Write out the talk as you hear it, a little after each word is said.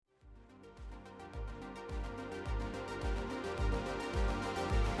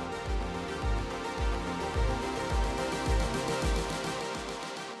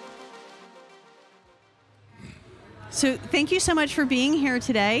So thank you so much for being here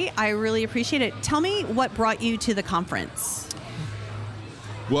today. I really appreciate it. Tell me what brought you to the conference.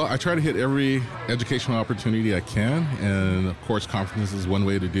 Well, I try to hit every educational opportunity I can, and of course, conference is one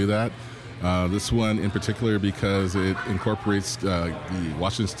way to do that. This one in particular because it incorporates the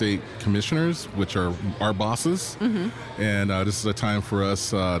Washington State Commissioners, which are our bosses, and this is a time for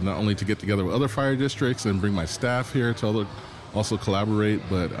us not only to get together with other fire districts and bring my staff here to also collaborate,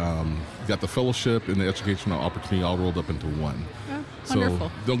 but got the fellowship and the educational opportunity all rolled up into one. Oh, wonderful.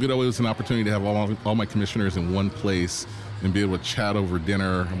 So don't get always an opportunity to have all my commissioners in one place and be able to chat over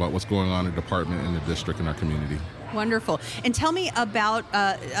dinner about what's going on in the department, in the district, in our community. Wonderful. And tell me about,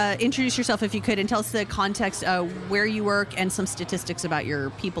 introduce yourself if you could, and tell us the context, where you work, and some statistics about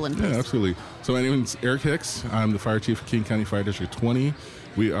your people in place. Yeah, absolutely. So my name is Eric Hicks. I'm the fire chief of King County Fire District 20.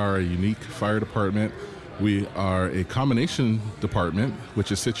 We are a unique fire department. We are a combination department,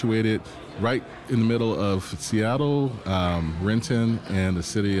 which is situated right in the middle of Seattle, Renton, and the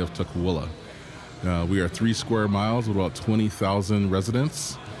city of Tukwila. We are 3 square miles with about 20,000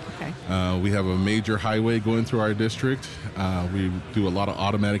 residents. Okay. We have a major highway going through our district. We do a lot of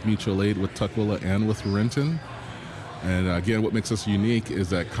automatic mutual aid with Tukwila and with Renton. And again, what makes us unique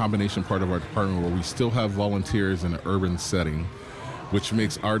is that combination part of our department where we still have volunteers in an urban setting, which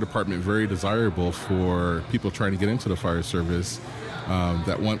makes our department very desirable for people trying to get into the fire service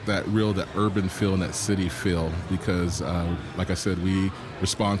that want that urban feel and that city feel. Because, like I said, we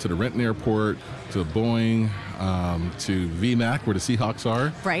respond to the Renton Airport, to Boeing, to VMAC, where the Seahawks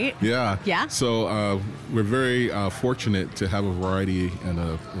are. Right. Yeah. Yeah. So we're very fortunate to have a variety and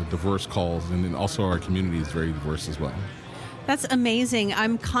a diverse calls, and then also our community is very diverse as well. That's amazing.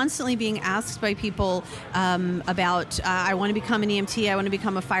 I'm constantly being asked by people about, I want to become an EMT, I want to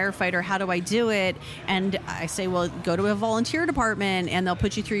become a firefighter, how do I do it? And I say, well, go to a volunteer department and they'll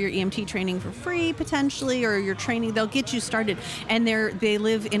put you through your EMT training for free, potentially, or your training, they'll get you started. And they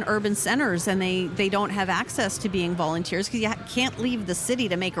live in urban centers and they don't have access to being volunteers because you can't leave the city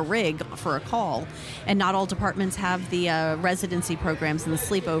to make a rig for a call. And not all departments have the residency programs and the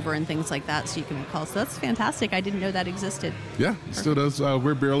sleepover and things like that, so you can make calls. So that's fantastic. I didn't know that existed. Yeah, it still does.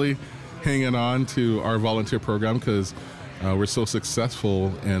 We're barely hanging on to our volunteer program because we're so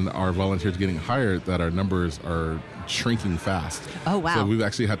successful in our volunteers getting hired that our numbers are shrinking fast. Oh, wow. So we've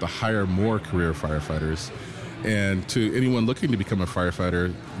actually had to hire more career firefighters. And to anyone looking to become a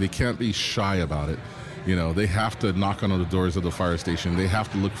firefighter, they can't be shy about it. You know, they have to knock on the doors of the fire station. They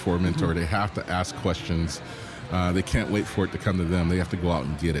have to look for a mentor. They have to ask questions. They can't wait for it to come to them. They have to go out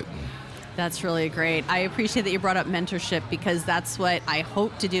and get it. That's really great. I appreciate that you brought up mentorship because that's what I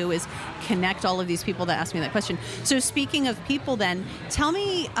hope to do is connect all of these people that ask me that question. So speaking of people then, tell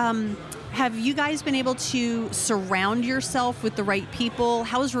me, have you guys been able to surround yourself with the right people?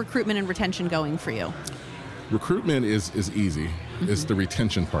 How is recruitment and retention going for you? Recruitment is easy. It's the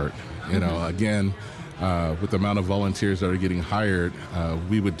retention part. You know, again, with the amount of volunteers that are getting hired,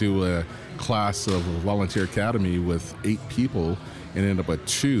 we would do a class of a volunteer academy with 8 people and end up at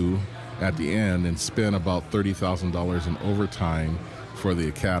 2 at the end and spend about $30,000 in overtime for the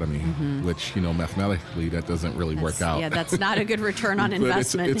academy, which, you know, mathematically that doesn't really work out. Yeah, that's not a good return on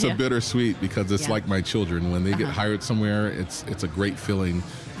investment. It's a bittersweet because it's like my children. When they get hired somewhere, it's a great feeling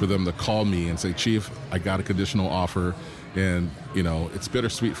for them to call me and say, Chief, I got a conditional offer. And, you know, it's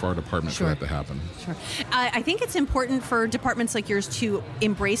bittersweet for our department for that to happen. Sure. I think it's important for departments like yours to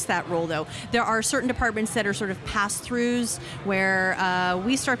embrace that role, though. There are certain departments that are sort of pass-throughs where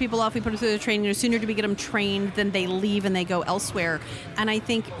we start people off, we put them through the training, no sooner do we get them trained than they leave and they go elsewhere. And I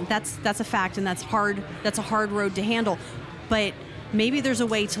think that's a fact, and that's hard. That's a hard road to handle. But maybe there's a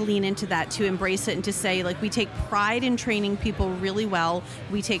way to lean into that, to embrace it and to say, like, we take pride in training people really well.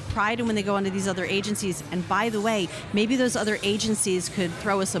 We take pride in when they go into these other agencies. And by the way, maybe those other agencies could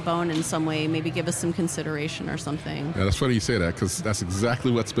throw us a bone in some way, maybe give us some consideration or something. Yeah, that's funny you say that because that's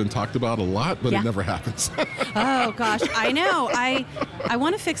exactly what's been talked about a lot, but it never happens. Oh, gosh, I know. I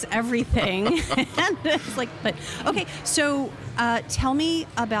want to fix everything. And it's like, but okay, so tell me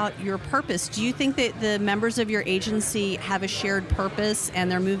about your purpose. Do you think that the members of your agency have a shared purpose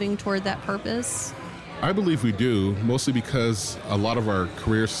and they're moving toward that purpose? I believe we do, mostly because a lot of our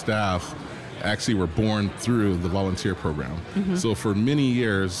career staff actually were born through the volunteer program. So for many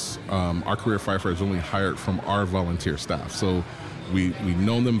years, our career firefighters only hired from our volunteer staff. So we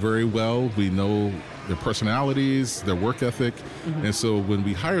know them very well. We know their personalities, their work ethic. And so when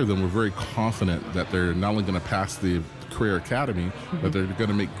we hire them, we're very confident that they're not only going to pass the career academy, but they're going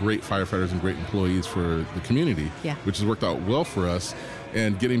to make great firefighters and great employees for the community, which has worked out well for us.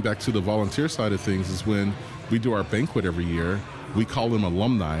 And getting back to the volunteer side of things is when we do our banquet every year, we call them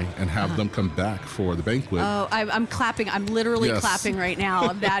alumni and have them come back for the banquet. Oh, I'm clapping. I'm literally clapping right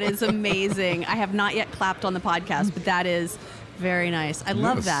now. That is amazing. I have not yet clapped on the podcast, but that is very nice. I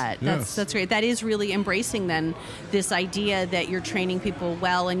love that. That's great. That is really embracing then this idea that you're training people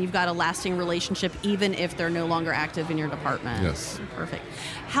well and you've got a lasting relationship even if they're no longer active in your department. Yes. Perfect.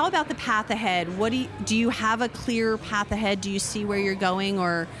 How about the path ahead? What do you have a clear path ahead? Do you see where you're going,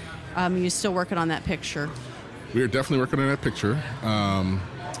 or are you still working on that picture? We are definitely working on that picture.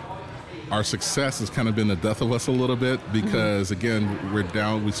 Our success has kind of been the death of us a little bit because, again, we're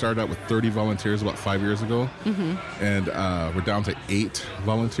down. We started out with 30 volunteers about 5 years ago, and we're down to 8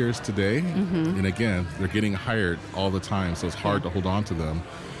 volunteers today. And again, they're getting hired all the time, so it's hard to hold on to them.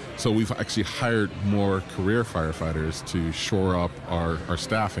 So we've actually hired more career firefighters to shore up our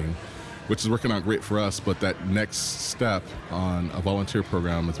staffing, which is working out great for us. But that next step on a volunteer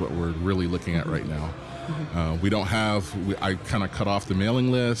program is what we're really looking at right now. We don't have, I kind of cut off the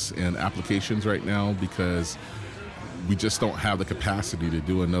mailing list and applications right now because we just don't have the capacity to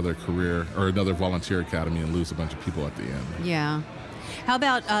do another career or another volunteer academy and lose a bunch of people at the end. Yeah. How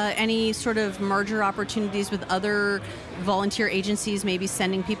about any sort of merger opportunities with other volunteer agencies, maybe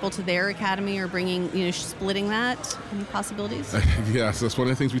sending people to their academy or bringing, splitting that? Any possibilities? Yes, that's one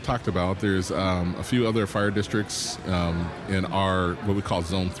of the things we talked about. There's a few other fire districts in our, what we call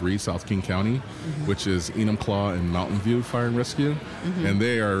Zone 3, South King County, which is Enumclaw and Mountain View Fire and Rescue. And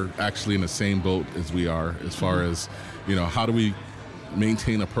they are actually in the same boat as we are as far as, how do we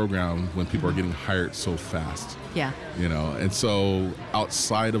maintain a program when people are getting hired so fast? Yeah. And so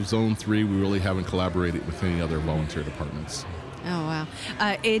outside of Zone 3, we really haven't collaborated with any other volunteer departments. Oh,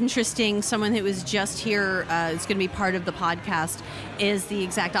 wow. Interesting. Someone who was just here is going to be part of the podcast is the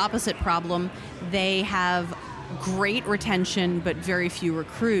exact opposite problem. They have great retention, but very few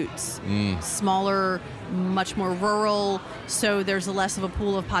recruits. Smaller, much more rural, so there's less of a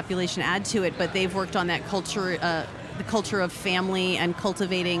pool of population add to it, but they've worked on that culture, the culture of family and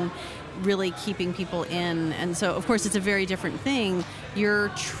cultivating, really keeping people in. And so, of course, it's a very different thing. You're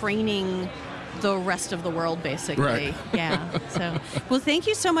training the rest of the world, basically. Right. Yeah. So, well, thank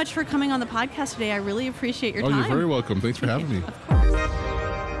you so much for coming on the podcast today. I really appreciate your time. Oh, you're very welcome. Thanks for having me. Of course.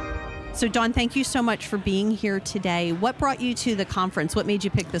 So, Dawn, thank you so much for being here today. What brought you to the conference? What made you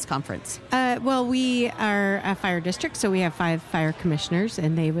pick this conference? Well, we are a fire district, so we have 5 fire commissioners,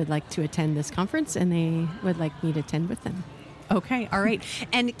 and they would like to attend this conference, and they would like me to attend with them. Okay, all right.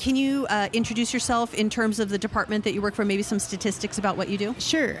 And can you introduce yourself in terms of the department that you work for, maybe some statistics about what you do?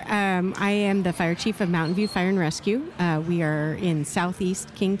 Sure. I am the fire chief of Mountain View Fire and Rescue. We are in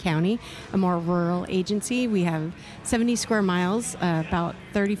southeast King County, a more rural agency. We have 70 square miles, about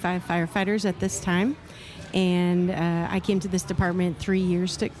 35 firefighters at this time. And I came to this department 3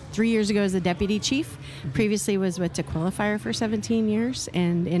 years ago as a deputy chief. Previously was with Tukwila Fire for 17 years,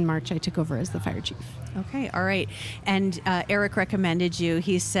 and in March I took over as the fire chief. Okay, all right. And Eric recommended you.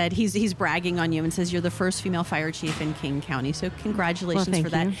 He said he's bragging on you and says you're the first female fire chief in King County. So congratulations for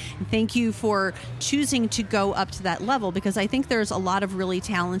that. And thank you for choosing to go up to that level, because I think there's a lot of really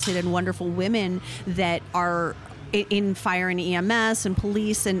talented and wonderful women that are in fire and EMS and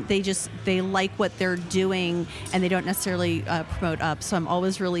police, and they like what they're doing and they don't necessarily promote up. So I'm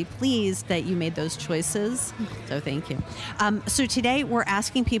always really pleased that you made those choices. So thank you. So today we're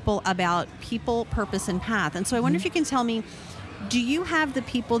asking people about people, purpose, and path. And so I wonder if you can tell me, do you have the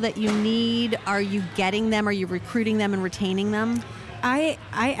people that you need? Are you getting them? Are you recruiting them and retaining them? I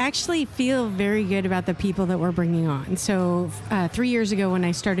actually feel very good about the people that we're bringing on. So 3 years ago when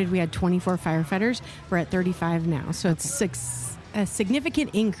I started, we had 24 firefighters. We're at 35 now. So it's a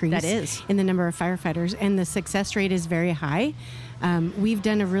significant increase that is. In the number of firefighters, and the success rate is very high. We've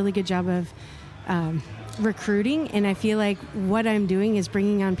done a really good job of recruiting, and I feel like what I'm doing is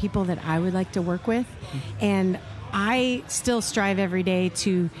bringing on people that I would like to work with. And I still strive every day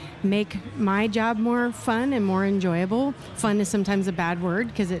to make my job more fun and more enjoyable. Fun is sometimes a bad word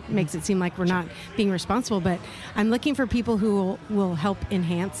because it makes it seem like we're not being responsible, but I'm looking for people who will help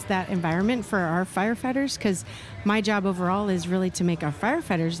enhance that environment for our firefighters, because my job overall is really to make our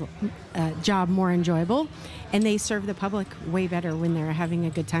firefighters' job more enjoyable, and they serve the public way better when they're having a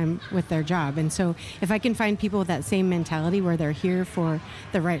good time with their job. And so if I can find people with that same mentality where they're here for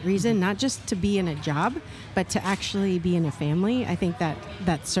the right reason, not just to be in a job, but to actually be in a family, I think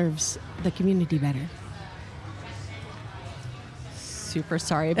that serves the community better. Super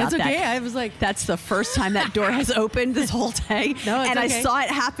sorry about that. That's okay. I was like, that's the first time that door has opened this whole day. No, it's and okay. I saw it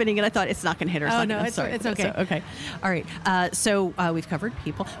happening, and I thought it's not going to hit her. Oh, no, it's sorry. it's okay. So, okay. All right. So we've covered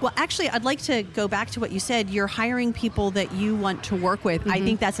people. Well, actually, I'd like to go back to what you said. You're hiring people that you want to work with. I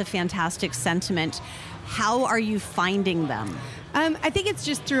think that's a fantastic sentiment. How are you finding them? I think it's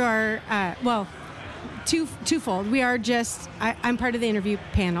just through our, twofold. We are just, I'm part of the interview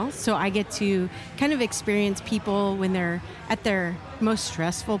panel, so I get to kind of experience people when they're at their most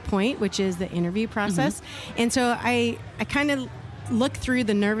stressful point, which is the interview process. And so I kind of look through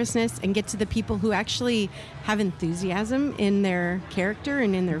the nervousness and get to the people who actually have enthusiasm in their character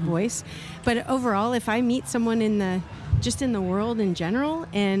and in their voice. But overall, if I meet someone in the world in general,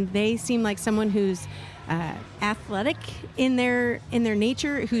 and they seem like someone who's athletic in their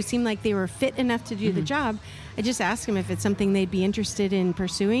nature, who seem like they were fit enough to do the job, I just ask them if it's something they'd be interested in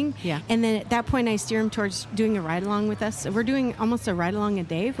pursuing. Yeah. And then at that point, I steer them towards doing a ride along with us. We're doing almost a ride along a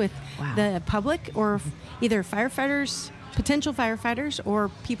day with the public, or either firefighters, potential firefighters, or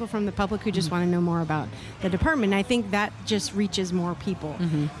people from the public who just want to know more about the department. I think that just reaches more people.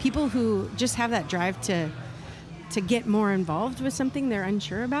 People who just have that drive to get more involved with something they're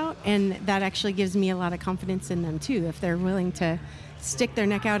unsure about, and that actually gives me a lot of confidence in them too. If they're willing to stick their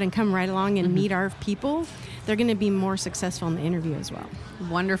neck out and come right along and meet our people, they're going to be more successful in the interview as well.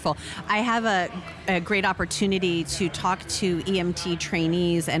 Wonderful. I have a great opportunity to talk to EMT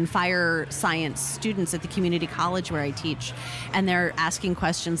trainees and fire science students at the community college where I teach. And they're asking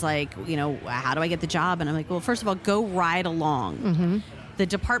questions like, how do I get the job? And I'm like, well, first of all, go ride along. The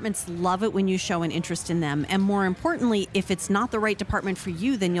departments love it when you show an interest in them. And more importantly, if it's not the right department for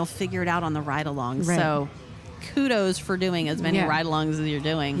you, then you'll figure it out on the ride-along. Right. So kudos for doing as many ride-alongs as you're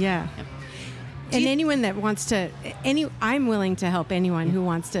doing. Yeah. And anyone that wants to, I'm willing to help anyone who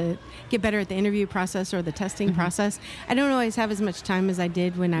wants to get better at the interview process or the testing process. I don't always have as much time as I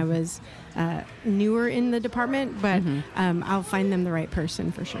did when I was newer in the department, but I'll find them the right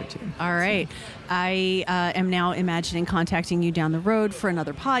person for sure too. All right. So. I am now imagining contacting you down the road for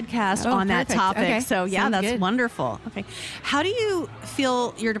another podcast on that topic. Okay. So yeah, Sounds that's good. wonderful. Okay. How do you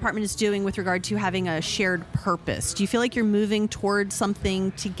feel your department is doing with regard to having a shared purpose? Do you feel like you're moving towards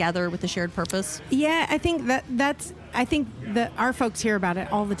something together with a shared purpose? Yeah, I think that's our folks hear about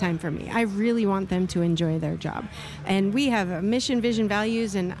it all the time from me. I really want them to enjoy their job. And we have a mission, vision,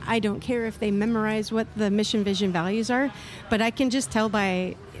 values, and I don't care if they memorize what the mission, vision, values are, but I can just tell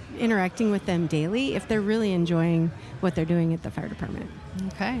by interacting with them daily if they're really enjoying what they're doing at the fire department.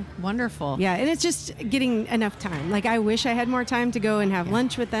 Okay, wonderful. Yeah, and it's just getting enough time. Like, I wish I had more time to go and have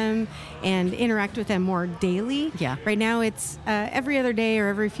lunch with them and interact with them more daily. Yeah. Right now it's every other day or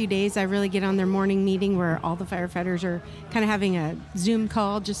every few days I really get on their morning meeting where all the firefighters are kind of having a Zoom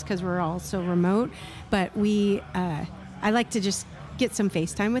call just because we're all so remote. But I like to just get some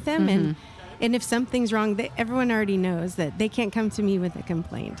FaceTime with them, and if something's wrong, everyone already knows that they can't come to me with a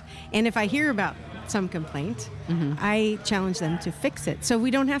complaint. And if I hear about some complaint, I challenge them to fix it. So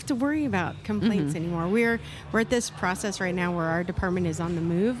we don't have to worry about complaints anymore. We're at this process right now where our department is on the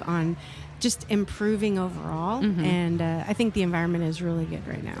move on just improving overall. And I think the environment is really good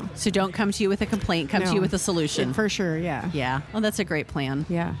right now. So don't come to you with a complaint, come to you with a solution. For sure, yeah. Yeah. Well, that's a great plan.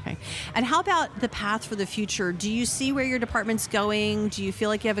 Yeah. Okay. And how about the path for the future? Do you see where your department's going? Do you feel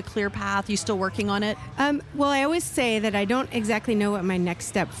like you have a clear path? Are you still working on it? Well, I always say that I don't exactly know what my next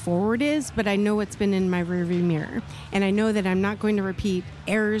step forward is, but I know what's been in my rearview mirror. And I know that I'm not going to repeat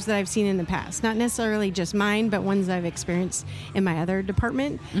errors that I've seen in the past. Not necessarily just mine, but ones I've experienced in my other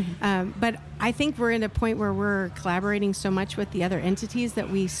department. But I think we're at a point where we're collaborating so much with the other entities that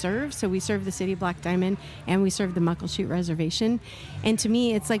we serve. So we serve the city of Black Diamond and we serve the Muckleshoot Reservation. And to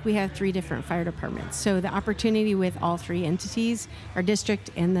me, it's like we have 3 different fire departments. So the opportunity with all 3 entities, our district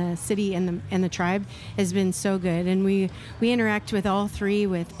and the city and the tribe, has been so good. And we interact with all 3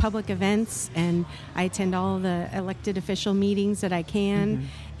 with public events, and I attend all the elected official meetings that I can.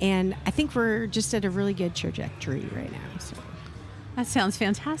 And I think we're just at a really good trajectory right now. So. That sounds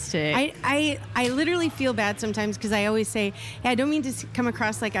fantastic. I literally feel bad sometimes because I always say, hey, I don't mean to come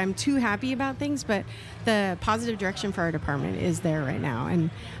across like I'm too happy about things, but the positive direction for our department is there right now. And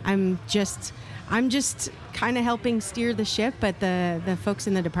I'm just kind of helping steer the ship, but the folks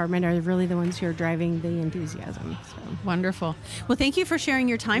in the department are really the ones who are driving the enthusiasm. So. Wonderful. Well, thank you for sharing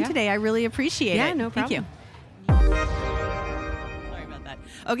your time today. I really appreciate it. Yeah, no problem. Thank you.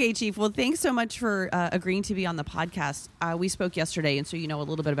 Okay, Chief. Well, thanks so much for agreeing to be on the podcast. We spoke yesterday, and so you know a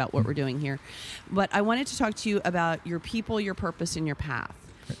little bit about what we're doing here. But I wanted to talk to you about your people, your purpose, and your path.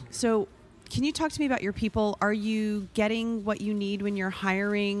 So can you talk to me about your people? Are you getting what you need when you're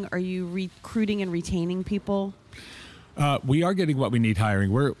hiring? Are you recruiting and retaining people? We are getting what we need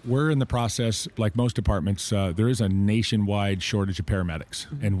hiring. We're in the process, like most departments, there is a nationwide shortage of paramedics,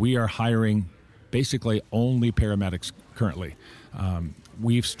 and we are hiring basically only paramedics currently.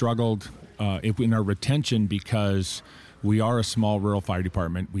 We've struggled in our retention because We are a small rural fire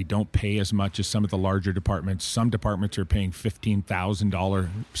department. We don't pay as much as some of the larger departments. Some departments are paying $15,000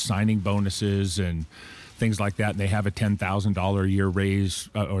 signing bonuses and things like that. And they have a $10,000 a year raise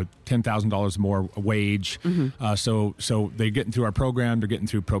or $10,000 more wage. So they're getting through our program. They're getting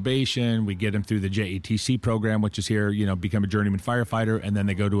through probation. We get them through the JATC program, which is here, become a journeyman firefighter, and then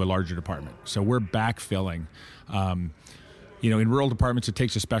they go to a larger department. So we're backfilling. In rural departments, it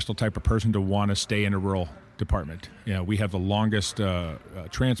takes a special type of person to want to stay in a rural department. We have the longest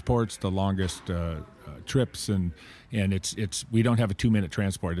transports, the longest trips, and it's we don't have a 2-minute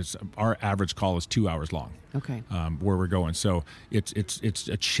transport. It's our average call is 2 hours long. Okay. Where we're going, so it's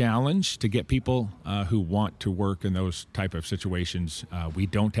a challenge to get people who want to work in those type of situations. We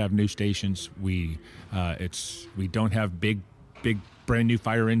don't have new stations. We don't have big brand new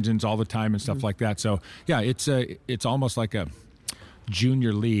fire engines all the time and stuff like that. So yeah, it's almost like a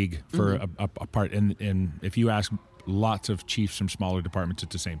junior league for a part. And if you ask lots of chiefs from smaller departments,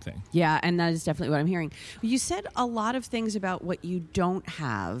 it's the same thing. Yeah, and that is definitely what I'm hearing. You said a lot of things about what you don't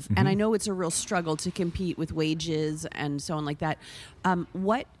have, and I know it's a real struggle to compete with wages and so on like that.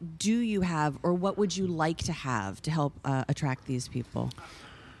 What do you have, or what would you like to have to help attract these people?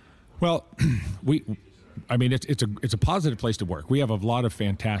 Well, it's a positive place to work. We have a lot of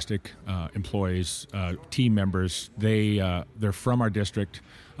fantastic employees, team members. They're from our district.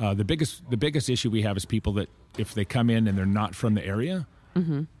 The biggest issue we have is people that if they come in and they're not from the area,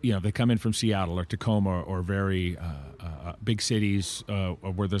 they come in from Seattle or Tacoma or very big cities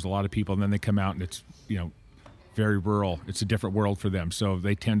where there's a lot of people, and then they come out and it's very rural. It's a different world for them, so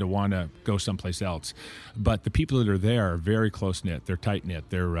they tend to want to go someplace else. But the people that are there are very close knit. They're tight knit.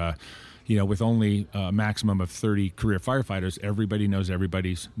 They're with only a maximum of 30 career firefighters, everybody knows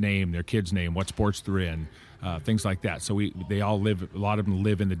everybody's name, their kid's name, what sports they're in, things like that. So they all live. A lot of them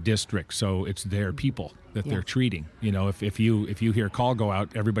live in the district, so it's their people that they're treating. If you hear a call go out,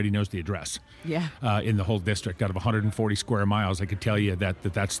 everybody knows the address. Yeah. In the whole district, out of 140 square miles, I could tell you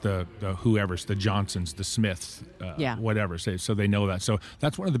that's the whoever's, the Johnsons, the Smiths, whatever. So they know that. So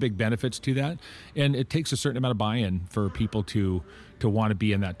that's one of the big benefits to that, and it takes a certain amount of buy-in for people to want to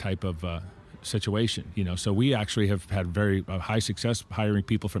be in that type of situation. So we actually have had very high success hiring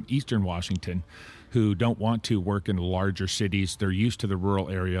people from Eastern Washington who don't want to work in larger cities. They're used to the rural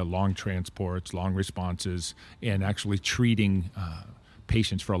area, long transports, long responses, and actually treating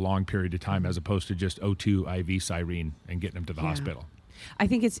patients for a long period of time as opposed to just O2 IV siren and getting them to the hospital. I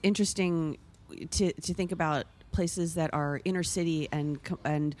think it's interesting to think about places that are inner city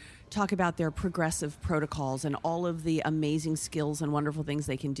and talk about their progressive protocols and all of the amazing skills and wonderful things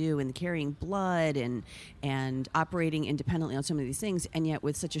they can do in carrying blood and operating independently on so many of these things. And yet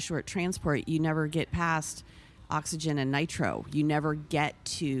with such a short transport, you never get past oxygen and nitro. You never get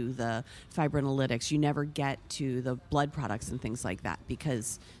to the fibrinolytics. You never get to the blood products and things like that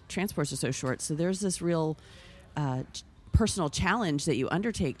because transports are so short. So there's this real personal challenge that you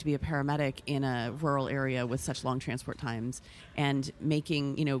undertake to be a paramedic in a rural area with such long transport times and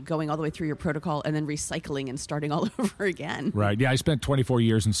making, going all the way through your protocol and then recycling and starting all over again. Right. Yeah, I spent 24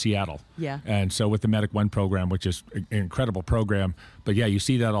 years in Seattle. Yeah. And so with the Medic One program, which is an incredible program, but yeah, you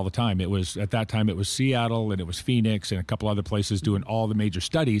see that all the time. At that time, it was Seattle and it was Phoenix and a couple other places doing all the major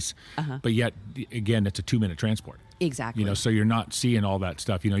studies, but yet, again, it's a 2-minute transport. Exactly. So you're not seeing all that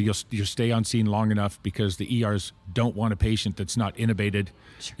stuff. You'll stay on scene long enough because the ERs don't want a patient that's not intubated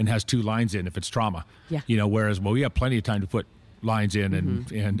and has 2 lines in if it's trauma. Yeah. Whereas, we have plenty of time to put lines in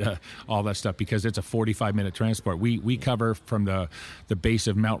and all that stuff because it's a 45-minute transport. We cover from the base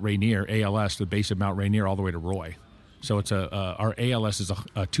of Mount Rainier, ALS, the base of Mount Rainier, all the way to Roy. So it's our ALS is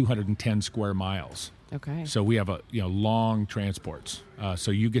a 210 square miles. Okay. So we have long transports.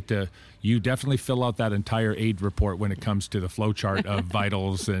 So you definitely fill out that entire aid report when it comes to the flow chart of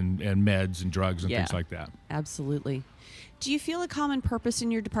vitals and meds and drugs and things like that. Absolutely. Do you feel a common purpose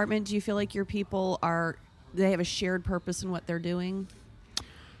in your department? Do you feel like your people they have a shared purpose in what they're doing?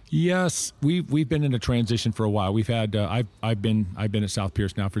 Yes, we've been in a transition for a while. We've had I've been at South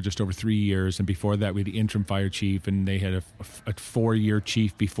Pierce now for just over 3 years, and before that we had the interim fire chief, and they had a 4-year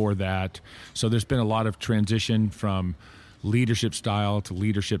chief before that. So there's been a lot of transition from leadership style to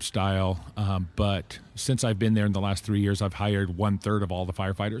leadership style. But since I've been there in the last 3 years, I've hired 1/3 of all the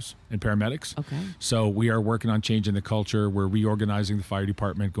firefighters and paramedics. Okay. So we are working on changing the culture. We're reorganizing the fire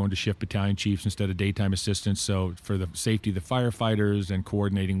department, going to shift battalion chiefs instead of daytime assistants. So for the safety of the firefighters and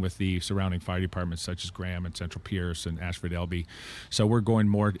coordinating with the surrounding fire departments such as Graham and Central Pierce and Ashford Elby. So we're going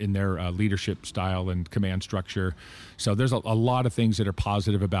more in their leadership style and command structure. So there's a lot of things that are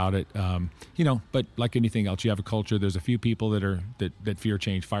positive about it. But like anything else, you have a culture. There's a few people that fear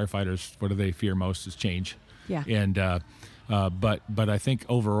change. Firefighters, what do they fear most is change. Yeah. And but I think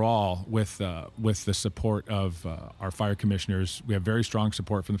overall, with the support of our fire commissioners, we have very strong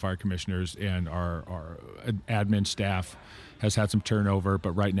support from the fire commissioners, and our admin staff has had some turnover,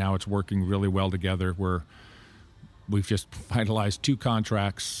 but right now it's working really well together. We've just finalized 2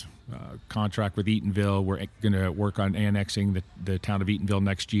 contracts. Contract with Eatonville. We're going to work on annexing the town of Eatonville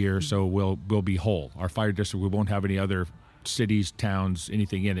next year, so we'll be whole. Our fire district, we won't have any other cities, towns,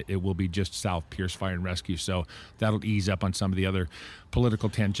 anything in it. It will be just South Pierce Fire and Rescue. So that'll ease up on some of the other political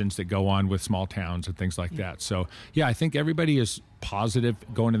tensions that go on with small towns and things like that. So yeah, I think everybody is positive,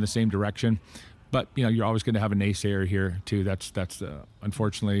 going in the same direction. But you're always going to have a naysayer here too. That's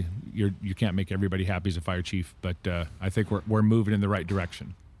unfortunately you can't make everybody happy as a fire chief. But I think we're moving in the right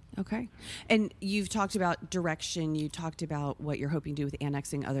direction. Okay. And you've talked about direction. You talked about what you're hoping to do with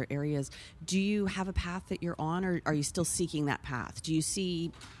annexing other areas. Do you have a path that you're on, or are you still seeking that path? Do you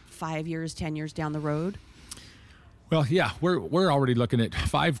see 5 years, 10 years down the road? Well, yeah, we're already looking at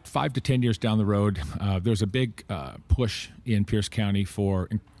 5 to 10 years down the road. There's a big push in Pierce County for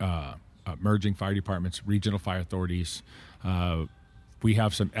merging fire departments, regional fire authorities. We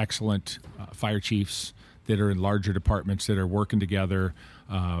have some excellent fire chiefs that are in larger departments that are working together.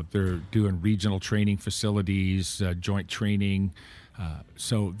 They're doing regional training facilities, joint training.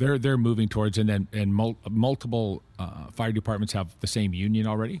 So they're moving towards, and multiple fire departments have the same union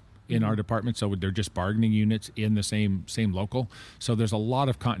already in our department, so they're just bargaining units in the same local. So there's a lot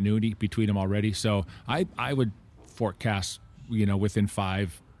of continuity between them already. So I would forecast, within 5+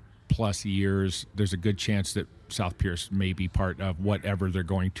 years, there's a good chance that South Pierce may be part of whatever they're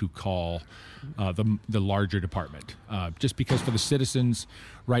going to call the larger department. Just because for the citizens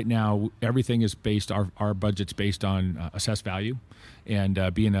right now, everything is based, our budget's based on assessed value,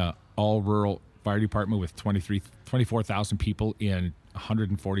 and being a all rural fire department with 24,000 people in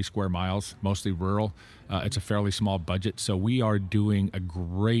 140 square miles, mostly rural, it's a fairly small budget. So we are doing a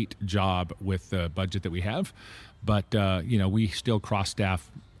great job with the budget that we have, but we still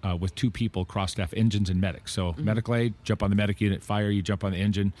cross-staff with 2 people, cross-staff engines and medics. So medical aid, jump on the medic unit. Fire, you jump on the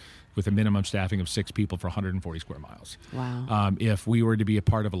engine, with a minimum staffing of 6 people for 140 square miles. Wow. If we were to be a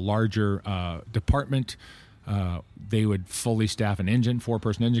part of a larger department, they would fully staff an engine,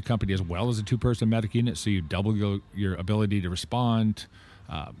 4-person engine company, as well as a 2-person medic unit. So you double your ability to respond.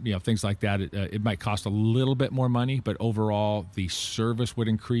 Things like that. It might cost a little bit more money, but overall the service would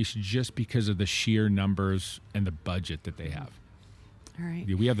increase just because of the sheer numbers and the budget that they have. All right.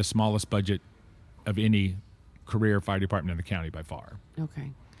 We have the smallest budget of any career fire department in the county by far.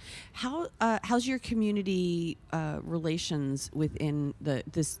 Okay. How's your community relations within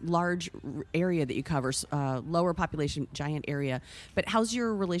this large area that you cover, lower population, giant area? But how's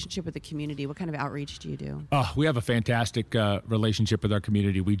your relationship with the community? What kind of outreach do you do? We have a fantastic relationship with our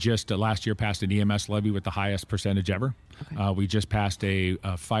community. We just last year passed an EMS levy with the highest percentage ever. Okay. We just passed a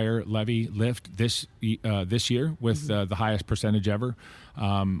fire levy lift this year with the highest percentage ever.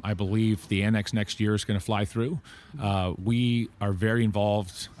 I believe the annex next year is going to fly through. We are very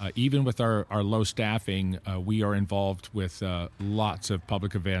involved, even with our low staffing. We are involved with lots of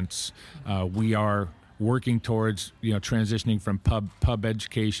public events. We are working towards transitioning from pub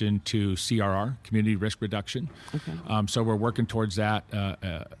education to CRR, community risk reduction. Okay. So we're working towards that,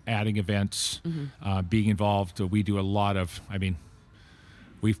 adding events, being involved. We do a lot of,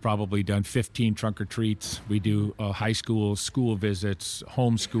 we've probably done 15 trunk or treats. We do high school visits,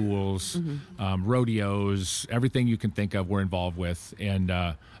 home schools, rodeos, everything you can think of we're involved with. And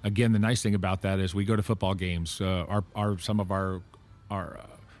again, the nice thing about that is we go to football games. Some of our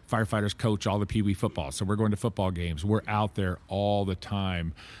firefighters coach all the Pee Wee football, so we're going to football games. We're out there all the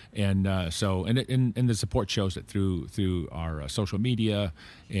time, and and the support shows it through our social media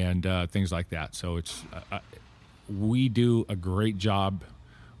and things like that. So it's we do a great job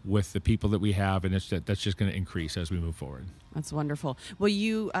with the people that we have, and that's just going to increase as we move forward. That's wonderful. Well,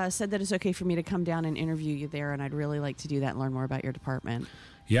 you said that it's okay for me to come down and interview you there, and I'd really like to do that and learn more about your department.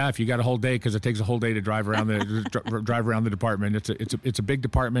 Yeah, if you got a whole day, because it takes a whole day to drive around the department. It's a big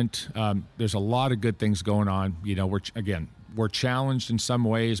department. There's a lot of good things going on. We're challenged in some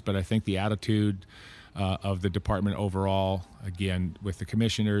ways, but I think the attitude of the department overall, again, with the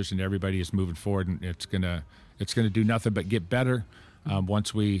commissioners and everybody, is moving forward, and it's gonna do nothing but get better.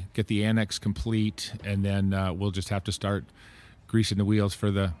 Once we get the annex complete, and then we'll just have to start greasing the wheels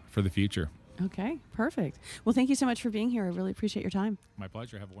for the future. Okay, perfect. Well, thank you so much for being here. I really appreciate your time. My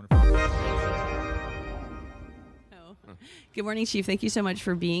pleasure. Have a wonderful day. Good morning, Chief. Thank you so much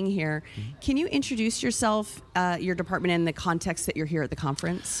for being here. Can you introduce yourself, your department, and the context that you're here at the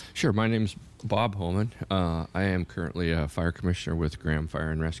conference? Sure. My name's Bob Holman. I am currently a fire commissioner with Graham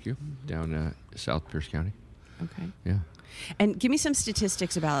Fire and Rescue down South Pierce County. Okay. Yeah. And give me some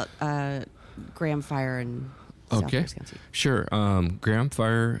statistics about Graham Fire and Southwest County. Sure. Graham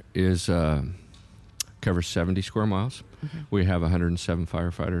Fire is covers 70 square miles. Okay. We have 107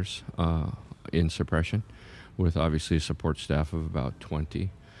 firefighters in suppression, with obviously a support staff of about 20.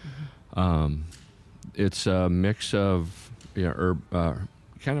 It's a mix of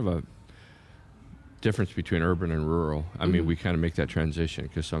kind of a difference between urban and rural. I mean, we kind of make that transition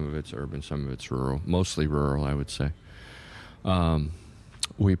because some of it's urban, some of it's rural, mostly rural, I would say.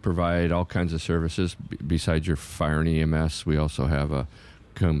 We provide all kinds of services. Besides your fire and EMS, we also have a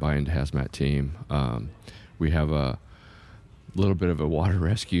combined hazmat team. We have a little bit of a water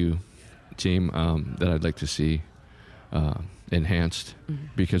rescue team that I'd like to see enhanced,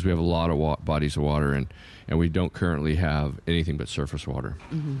 because we have a lot of bodies of water, and we don't currently have anything but surface water.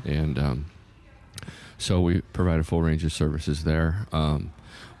 And so we provide a full range of services there.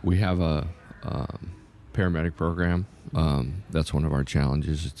 We have a paramedic program. That's one of our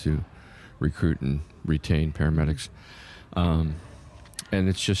challenges, is to recruit and retain paramedics. And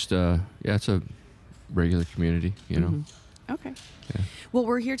it's just, it's a regular community, you know. Okay. Yeah. Well,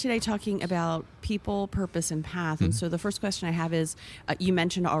 we're here today talking about people, purpose, and path. And so the first question I have is, you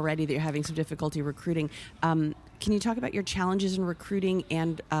mentioned already that you're having some difficulty recruiting. Can you talk about your challenges in recruiting,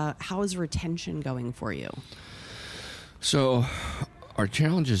 and how is retention going for you? So our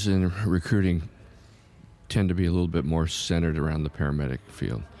challenges in recruiting tend to be a little bit more centered around the paramedic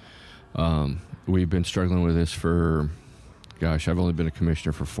field. We've been struggling with this for, I've only been a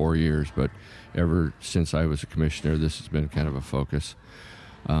commissioner for 4 years, but ever since I was a commissioner, this has been kind of a focus.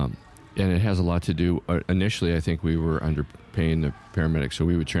 And it has a lot to do, initially I think we were underpaying the paramedics, so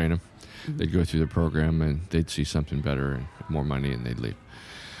we would train them. They'd go through the program and they'd see something better and more money, and they'd leave.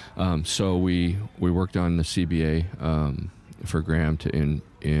 So we worked on the CBA for Graham to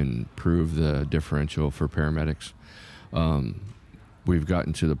improve the differential for paramedics. We've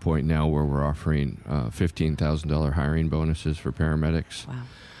gotten to the point now where we're offering $15,000 hiring bonuses for paramedics. Wow.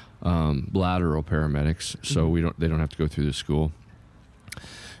 Lateral paramedics, so they don't have to go through the school.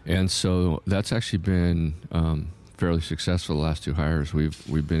 And so that's actually been fairly successful the last 2 hires.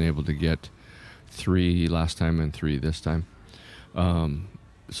 We've been able to get 3 last time and 3 this time.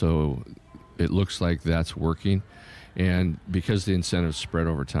 So it looks like that's working. And because the incentives spread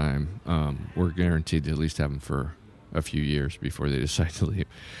over time, we're guaranteed to at least have them for a few years before they decide to leave.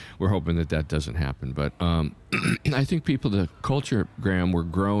 We're hoping that doesn't happen. But I think the culture, Graham, we're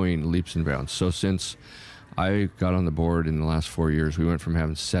growing leaps and bounds. So since I got on the board in the last 4 years, we went from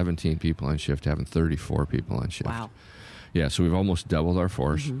having 17 people on shift to having 34 people on shift. Wow. Yeah, so we've almost doubled our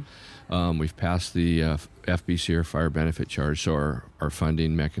force. We've passed the FBC, or fire benefit charge, so our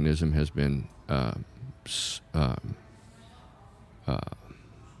funding mechanism has been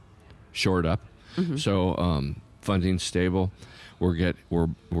shored up. So funding's stable. We're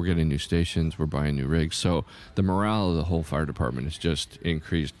getting new stations. We're buying new rigs. So the morale of the whole fire department has just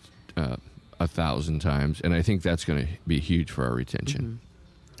increased 1,000 times, and I think that's going to be huge for our retention.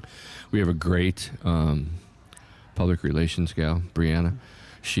 We have a great public relations gal, Brianna.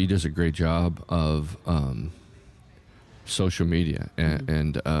 She does a great job of social media,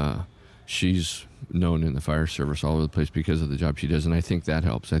 and she's known in the fire service all over the place because of the job she does, and I think that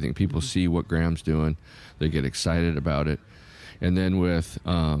helps. I think people see what Graham's doing, they get excited about it, and then with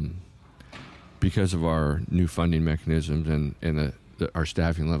because of our new funding mechanisms and our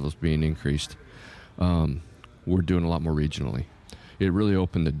staffing levels being increased, we're doing a lot more regionally. It really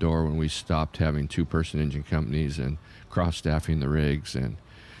opened the door when we stopped having 2-person engine companies and cross-staffing the rigs and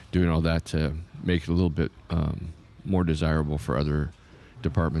doing all that to make it a little bit more desirable for other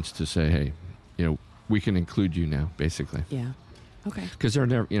departments to say, hey, we can include you now, basically. Yeah. Okay. Because they're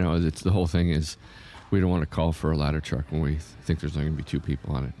never, it's the whole thing is we don't want to call for a ladder truck when we think there's only going to be 2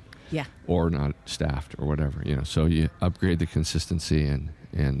 people on it. Yeah. Or not staffed or whatever, so you upgrade the consistency and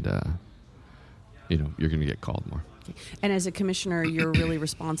you're going to get called more. And as a commissioner, you're really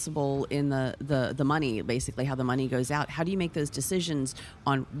responsible in the money, basically how the money goes out. How do you make those decisions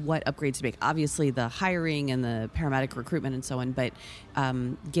on what upgrades to make? Obviously, the hiring and the paramedic recruitment and so on, but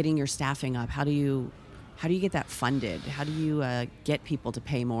getting your staffing up, how do you get that funded? How do you get people to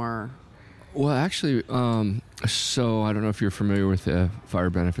pay more? Well, actually, so I don't know if you're familiar with the fire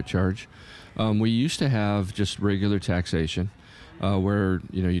benefit charge. We used to have just regular taxation, where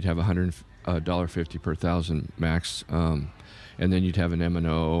you'd have $150 per thousand max, and then you'd have an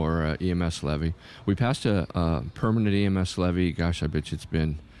M&O or a EMS levy. We passed a permanent EMS levy. Gosh, I bet you it's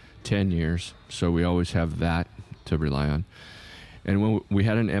been 10 years. So we always have that to rely on. And when we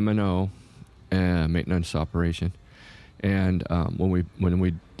had an M&O, maintenance operation, and when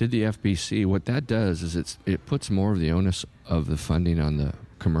we did the FBC, what that does is it puts more of the onus of the funding on the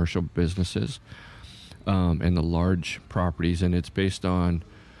commercial businesses and the large properties, and it's based on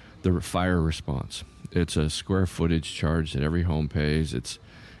the fire response. It's a square footage charge that every home pays. It's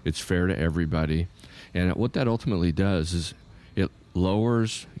fair to everybody. And what that ultimately does is it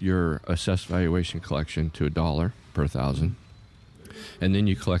lowers your assessed valuation collection to $1 per thousand, and then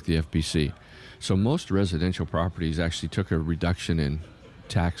you collect the FBC. So most residential properties actually took a reduction in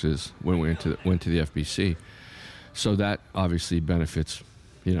taxes when we went to the FBC. So that obviously benefits,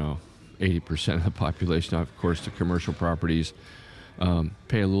 80% of the population. Of course, the commercial properties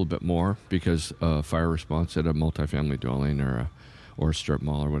pay a little bit more because fire response at a multifamily dwelling or a strip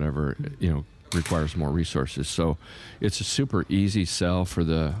mall or whatever, requires more resources. So it's a super easy sell for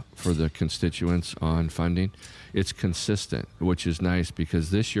the constituents on funding. It's consistent, which is nice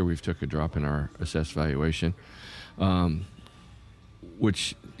because this year we've took a drop in our assessed valuation,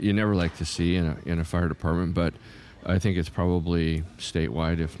 which you never like to see in a fire department, but I think it's probably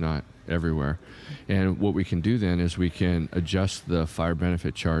statewide, if not everywhere. And what we can do then is we can adjust the fire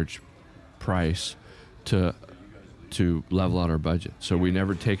benefit charge price to level out our budget. So we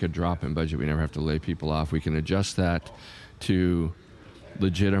never take a drop in budget. We never have to lay people off. We can adjust that to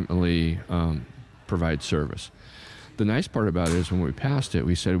legitimately provide service. The nice part about it is when we passed it,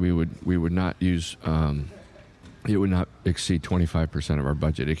 we said we would not use it would not exceed 25% of our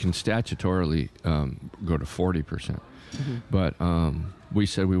budget. It can statutorily go to 40%, but we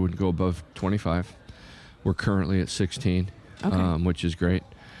said we wouldn't go above 25. We're currently at 16, which is great,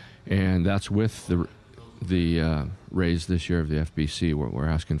 and that's with the raise this year of the FBC. What we're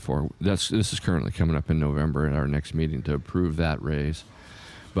asking for. This is currently coming up in November at our next meeting to approve that raise,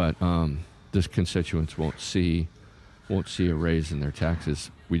 but the constituents won't see a raise in their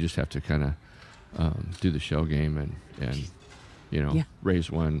taxes. We just have to kind of do the shell game and raise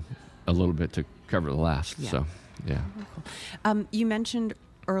one a little bit to cover the last. Yeah. So, yeah. You mentioned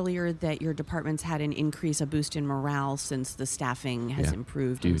earlier that your department's had an increase, a boost in morale since the staffing has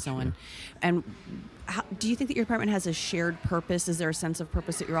improved. Huge, and so on. Yeah. And do you think that your department has a shared purpose? Is there a sense of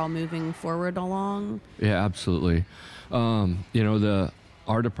purpose that you're all moving forward along? Yeah, absolutely. Our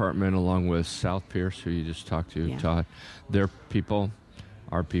department, along with South Pierce, who you just talked to, Todd, their people,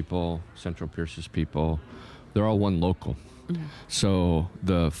 our people, Central Pierce's people, they're all one local. Mm-hmm. So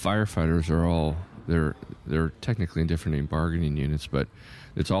the firefighters are all, they're technically in different bargaining units, but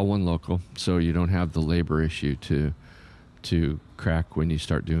it's all one local. So you don't have the labor issue to crack when you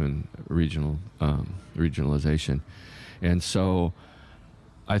start doing regionalization. And so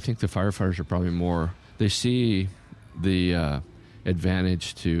I think the firefighters are probably more, they see the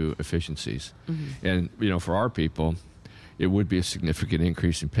advantage to efficiencies. Mm-hmm. And, for our people, it would be a significant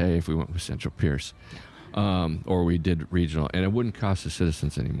increase in pay if we went with Central Pierce, or we did regional, and it wouldn't cost the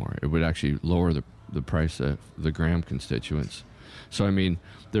citizens anymore. It would actually lower the price of the Graham constituents. So,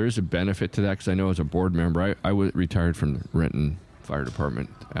 there is a benefit to that because I know as a board member, I retired from the Renton Fire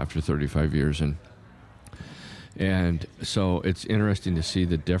Department after 35 years, and so it's interesting to see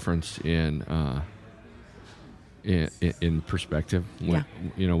the difference in perspective when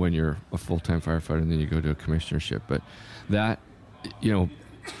when you're a full-time firefighter and then you go to a commissionership. But that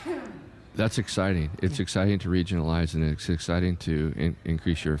that's exciting. It's exciting to regionalize, and it's exciting to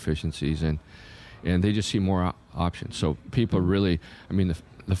increase your efficiencies, and they just see more options. So people really, the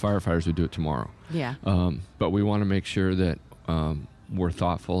firefighters would do it tomorrow. Yeah. But we want to make sure that we're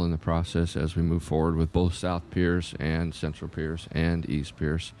thoughtful in the process as we move forward with both South Pierce and Central Pierce and East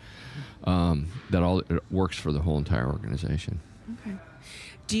Pierce. That it works for the whole entire organization. Okay.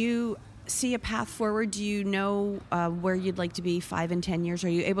 Do you see a path forward? Do you know where you'd like to be 5 and 10 years? Are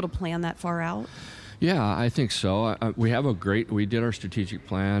you able to plan that far out? Yeah, I think so. We did our strategic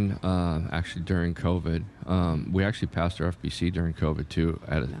plan actually during COVID. We actually passed our FBC during COVID too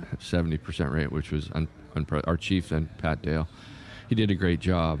at a 70% rate, which was our chief then, Pat Dale. He did a great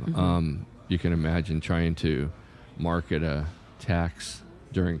job. Mm-hmm. You can imagine trying to market a tax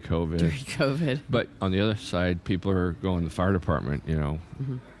during COVID. But on the other side, people are going to the fire department,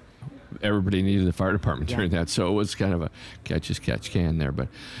 Mm-hmm. Everybody needed the fire department during that, so it was kind of a catch as catch can there. But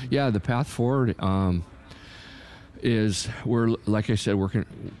the path forward is we're, like I said, working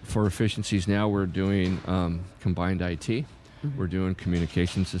for efficiencies now. We're doing combined IT. Mm-hmm. We're doing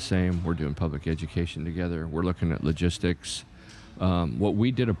communications the same. We're doing public education together. We're looking at logistics. What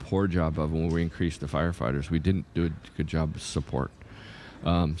we did a poor job of when we increased the firefighters, we didn't do a good job of support.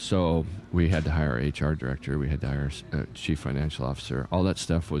 So we had to hire an HR director. We had to hire a chief financial officer. All that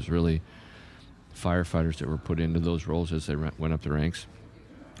stuff was really firefighters that were put into those roles as they went up the ranks.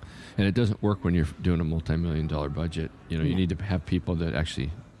 And it doesn't work when you're doing a multi-million-dollar budget. You need to have people that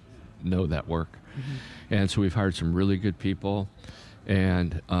actually know that work. And so we've hired some really good people,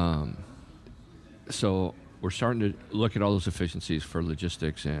 and so we're starting to look at all those efficiencies for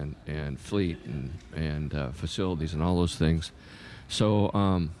logistics and fleet and facilities and all those things.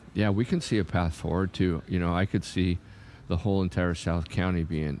 So yeah, we can see a path forward to, I could see the whole entire South County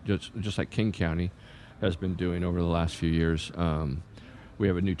being just like King County has been doing over the last few years. We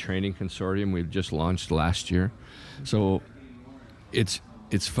have a new training consortium we've just launched last year. So it's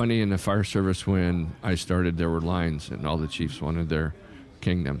funny, in the fire service, when I started, there were lines and all the chiefs wanted their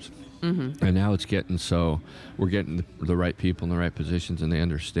kingdoms. Mm-hmm. And now it's getting so we're getting the right people in the right positions, and they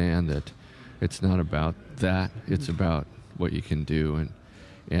understand that it's not about that. It's about what you can do,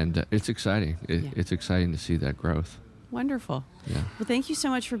 and it's exciting. It's exciting to see that growth. Wonderful. Yeah. Well, thank you so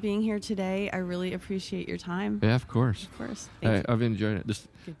much for being here today. I really appreciate your time. Yeah, of course. Of course. Thank you. I've enjoyed it. This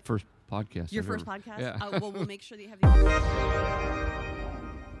first podcast. Your first podcast? Yeah. Well, we'll make sure that you have the.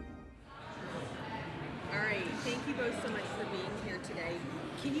 All right. Thank you both so much for being here today.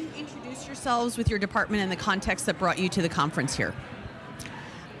 Can you introduce yourselves with your department and the context that brought you to the conference here?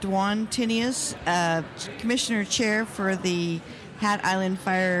 Dwan Tinius, Commissioner Chair for the Hat Island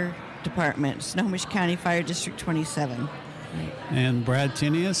Fire Department, Snohomish County Fire District 27. And Brad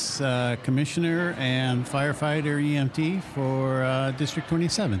Tinius, Commissioner and Firefighter EMT for District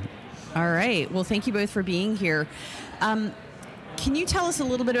 27. All right. Well, thank you both for being here. Can you tell us a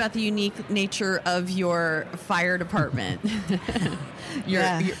little bit about the unique nature of your fire department,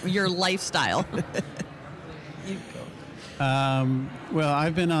 your lifestyle? Well,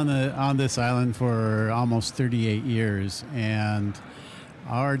 I've been on this island for almost 38 years, and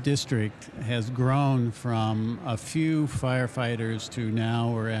our district has grown from a few firefighters to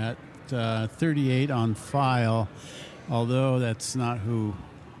now we're at 38 on file, although that's not who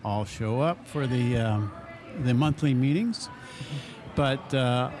all show up for the monthly meetings. But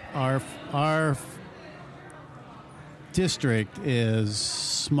our district is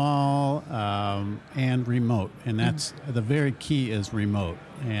small and remote, and that's the very key is remote.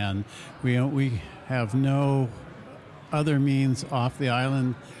 And we have no other means off the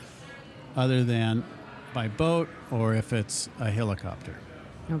island other than by boat or if it's a helicopter.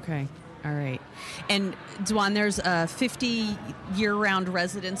 Okay. All right. And Dwan, there's 50 year-round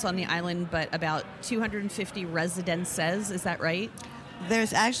residents on the island, but about 250 residences. Is that right?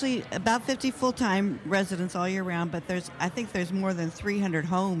 There's actually about 50 full-time residents all year round, but I think there's more than 300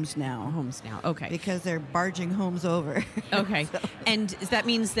 homes now. Okay. Because they're barging homes over. Okay. So. And that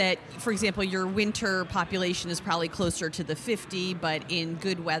means that, for example, your winter population is probably closer to the 50, but in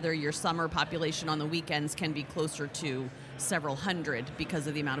good weather, your summer population on the weekends can be closer to several hundred because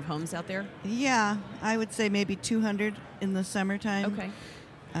of the amount of homes out there? Yeah, I would say maybe 200 in the summertime. Okay.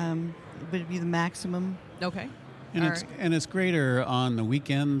 Would be the maximum. Okay. And it's greater on the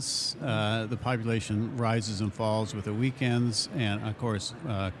weekends. The population rises and falls with the weekends, and of course,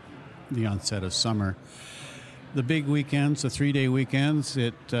 the onset of summer. The big weekends, the 3-day weekends,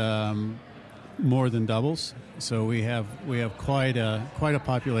 it more than doubles. So we have quite a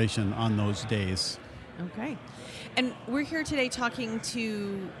population on those days. Okay. And we're here today talking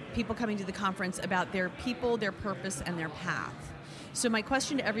to people coming to the conference about their people, their purpose, and their path. So my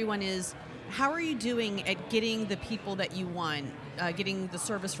question to everyone is, how are you doing at getting the people that you want, getting the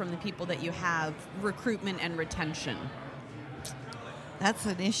service from the people that you have, recruitment and retention? That's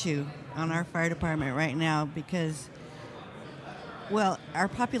an issue on our fire department right now because, well, our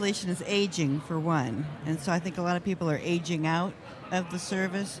population is aging, for one. And so I think a lot of people are aging out of the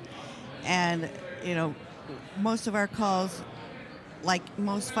service. And, most of our calls, like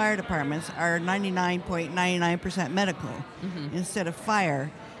most fire departments, are 99.99% medical instead of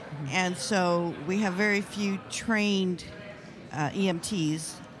fire. And so we have very few trained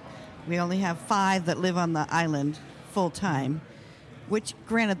EMTs. We only have 5 that live on the island full-time, which,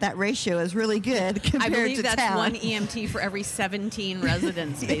 granted, that ratio is really good compared to town. I believe that's one EMT for every 17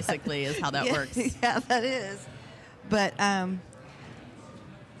 residents, basically, is how that works. Yeah, that is. But I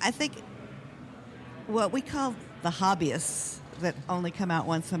think what we call the hobbyists that only come out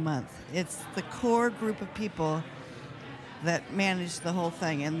once a month, it's the core group of people that manage the whole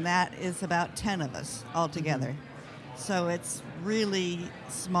thing, and that is about 10 of us altogether. So it's really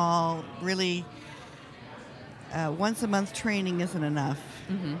small, really once a month training isn't enough.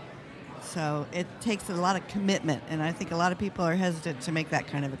 So it takes a lot of commitment, and I think a lot of people are hesitant to make that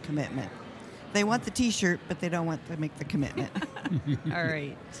kind of a commitment. They want the T-shirt, but they don't want to make the commitment. All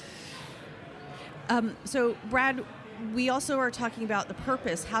right. So, Brad, we also are talking about the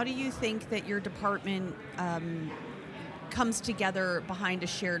purpose. How do you think that your department comes together behind a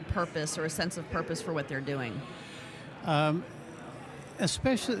shared purpose or a sense of purpose for what they're doing?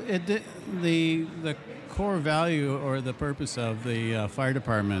 especially the core value or the purpose of the fire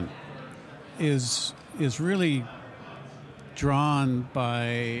department is really drawn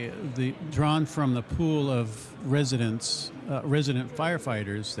from the pool of resident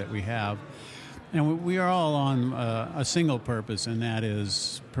firefighters that we have, and we are all on a single purpose, and that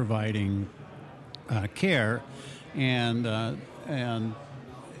is providing care, and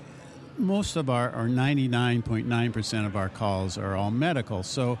most of our, or 99.9% of our calls are all medical.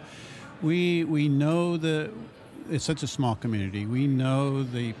 So we know it's such a small community. We know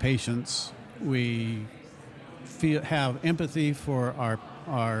the patients. We have empathy for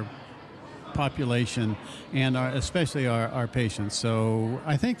our population and especially our patients. So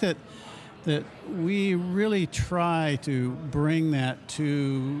I think that we really try to bring that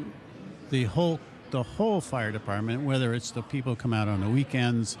to the whole fire department, whether it's the people who come out on the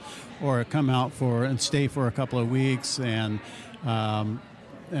weekends or come out and stay for a couple of weeks and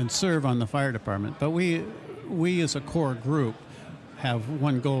serve on the fire department. But we as a core group have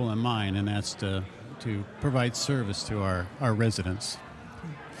one goal in mind, and that's to provide service to our residents.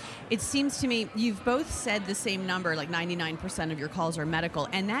 It seems to me you've both said the same number, like 99% of your calls are medical,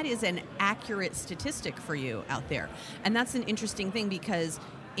 and that is an accurate statistic for you out there. And that's an interesting thing because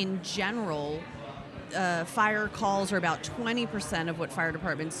in general, fire calls are about 20% of what fire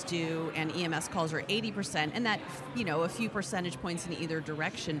departments do, and EMS calls are 80%, and that, a few percentage points in either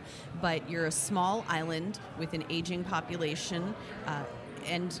direction. But you're a small island with an aging population,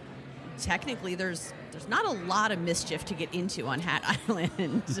 and technically there's not a lot of mischief to get into on Hat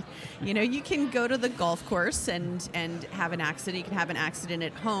Island. You can go to the golf course and have an accident. You can have an accident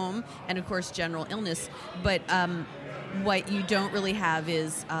at home, and of course general illness. But what you don't really have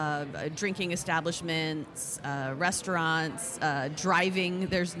is drinking establishments, restaurants, driving.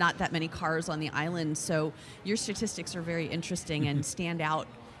 There's not that many cars on the island. So your statistics are very interesting and stand out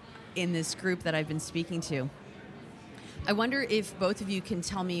in this group that I've been speaking to. I wonder if both of you can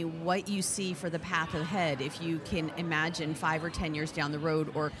tell me what you see for the path ahead, if you can imagine 5 or 10 years down the road,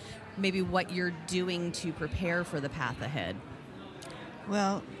 or maybe what you're doing to prepare for the path ahead.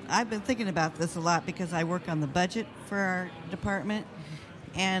 Well, I've been thinking about this a lot because I work on the budget for our department.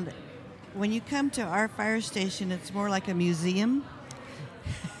 And when you come to our fire station, it's more like a museum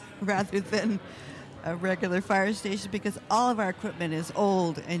rather than a regular fire station because all of our equipment is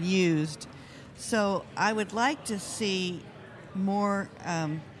old and used. So I would like to see more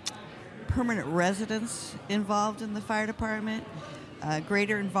permanent residents involved in the fire department,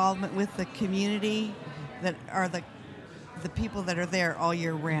 greater involvement with the community that are the people that are there all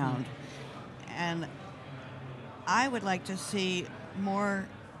year round. And I would like to see more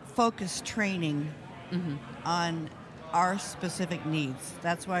focused training on our specific needs.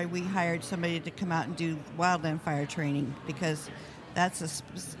 That's why we hired somebody to come out and do wildland fire training, because that's a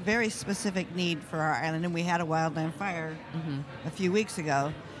very specific need for our island, and we had a wildland fire a few weeks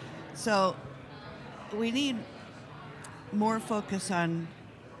ago. So we need more focus on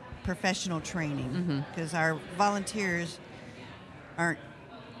professional training because our volunteers aren't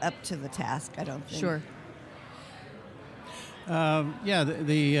up to the task, I don't think. Sure.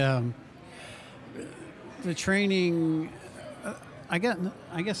 The training. I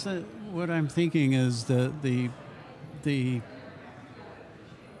guess what I'm thinking is the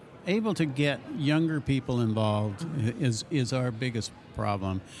able to get younger people involved is our biggest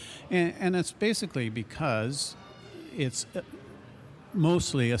problem, and it's basically because it's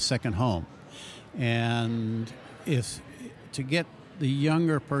mostly a second home, and if to get the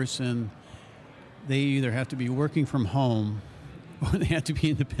younger person, they either have to be working from home or they have to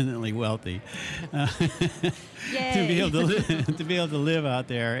be independently wealthy to be able to live out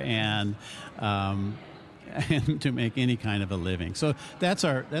there and to make any kind of a living. So that's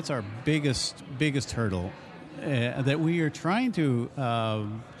our biggest hurdle that we are trying to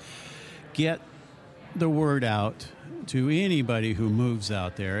get the word out to anybody who moves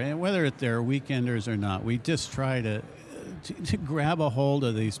out there, and whether they're weekenders or not. We just try to grab a hold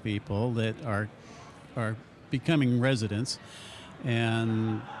of these people that are becoming residents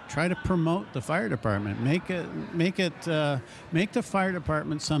and try to promote the fire department. Make the fire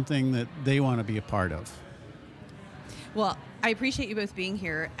department something that they want to be a part of. Well, I appreciate you both being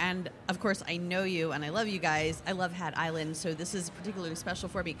here, and of course I know you and I love you guys. I love Hat Island, so this is particularly special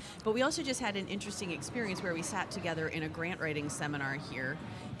for me. But we also just had an interesting experience where we sat together in a grant writing seminar here,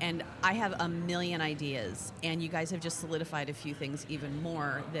 and I have a million ideas, and you guys have just solidified a few things even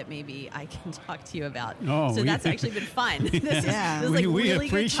more that maybe I can talk to you about. So that's actually been fun. This is like really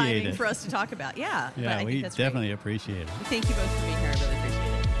good timing for us to talk about. Yeah, but I think that's definitely great. Appreciate it. Thank you both for being here. I really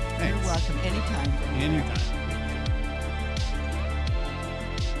appreciate it. You're welcome. Anytime. Anytime.